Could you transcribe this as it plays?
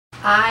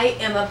I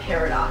am a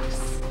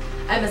paradox.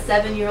 I'm a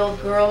 7-year-old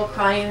girl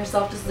crying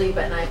herself to sleep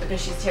at night because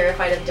she's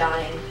terrified of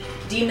dying.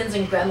 Demons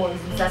and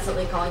gremlins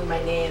incessantly calling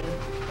my name.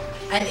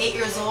 I'm 8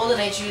 years old and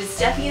I choose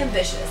Steffi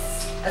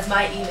Ambitious as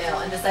my email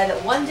and decide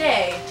that one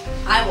day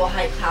I will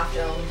hike Half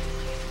Dome.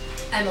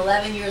 I'm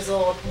 11 years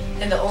old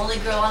and the only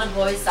girl on a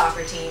boys'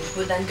 soccer team who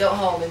would then go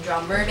home and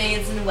draw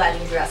mermaids and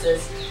wedding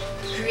dresses,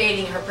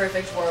 creating her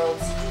perfect world.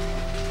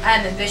 I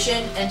am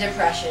ambition and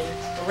depression,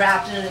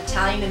 wrapped in an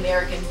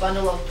Italian-American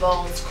bundle of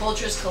bones,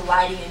 cultures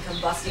colliding and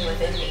combusting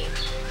within me.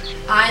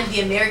 I'm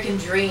the American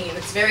dream,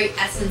 its very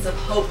essence of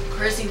hope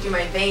coursing through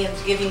my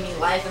veins, giving me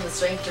life and the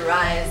strength to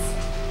rise.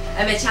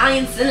 I'm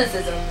Italian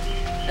cynicism,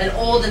 an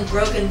old and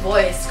broken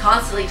voice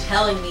constantly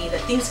telling me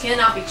that things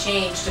cannot be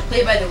changed, to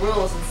play by the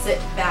rules and sit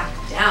back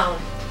down.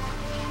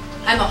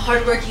 I'm a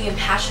hardworking and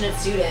passionate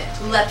student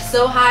who leapt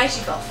so high she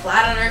fell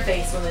flat on her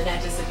face when the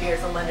net disappeared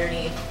from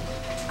underneath.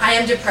 I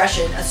am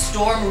depression, a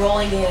storm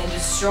rolling in and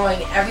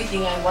destroying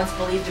everything I once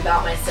believed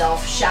about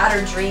myself,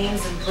 shattered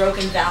dreams and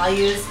broken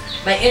values,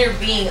 my inner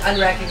being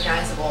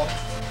unrecognizable.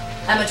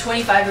 I'm a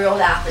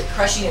 25-year-old athlete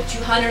crushing a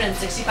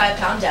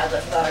 265-pound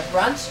deadlift without a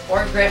grunt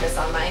or grimace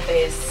on my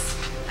face.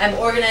 I'm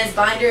organized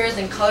binders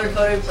and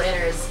color-coded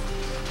planners.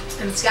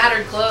 I'm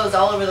scattered clothes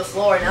all over the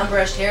floor and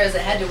unbrushed hair as I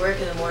head to work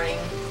in the morning.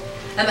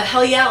 I'm a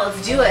hell yeah,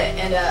 let's do it,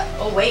 and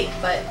oh wait,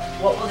 but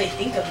what will they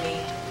think of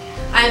me?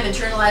 I am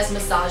internalized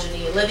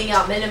misogyny, living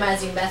out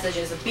minimizing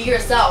messages of be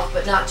yourself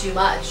but not too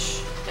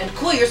much. And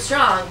cool, you're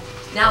strong,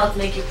 now let's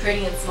make you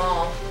pretty and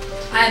small.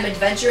 I am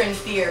adventure and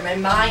fear, my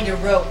mind a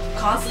rope,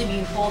 constantly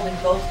being pulled in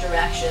both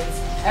directions.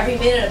 Every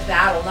minute of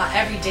battle, not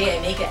every day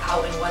I make it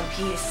out in one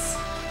piece.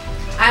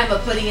 I am a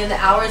putting in the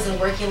hours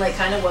and working like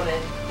kind of woman,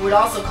 who would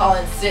also call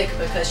in sick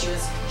because she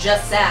was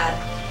just sad.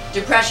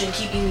 Depression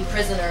keeping me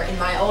prisoner in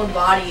my own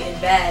body in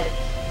bed,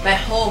 my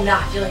home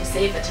not feeling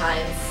safe at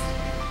times.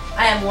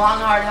 I am long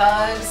hard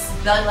hugs,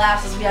 belly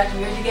laughs as we act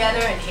weird together,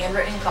 and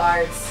handwritten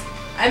cards.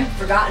 I'm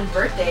forgotten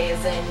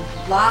birthdays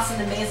and lost in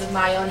the maze of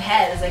my own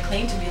head as I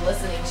claim to be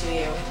listening to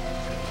you.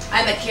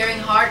 I'm a caring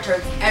heart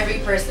towards every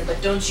person,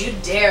 but don't you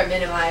dare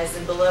minimize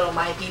and belittle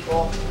my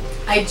people.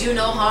 I do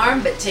no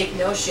harm, but take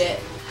no shit.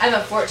 I'm a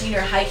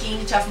 14-year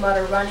hiking, Tough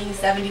Mudder running,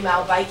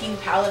 70-mile biking,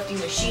 powerlifting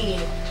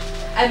machine.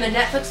 I'm a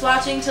Netflix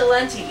watching,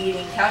 Talenti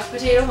eating, couch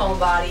potato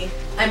homebody.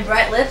 I'm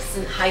bright lips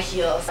and high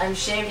heels. I'm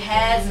shaved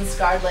heads and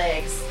scarred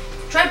legs.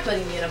 Try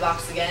putting me in a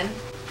box again.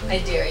 I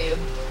dare you.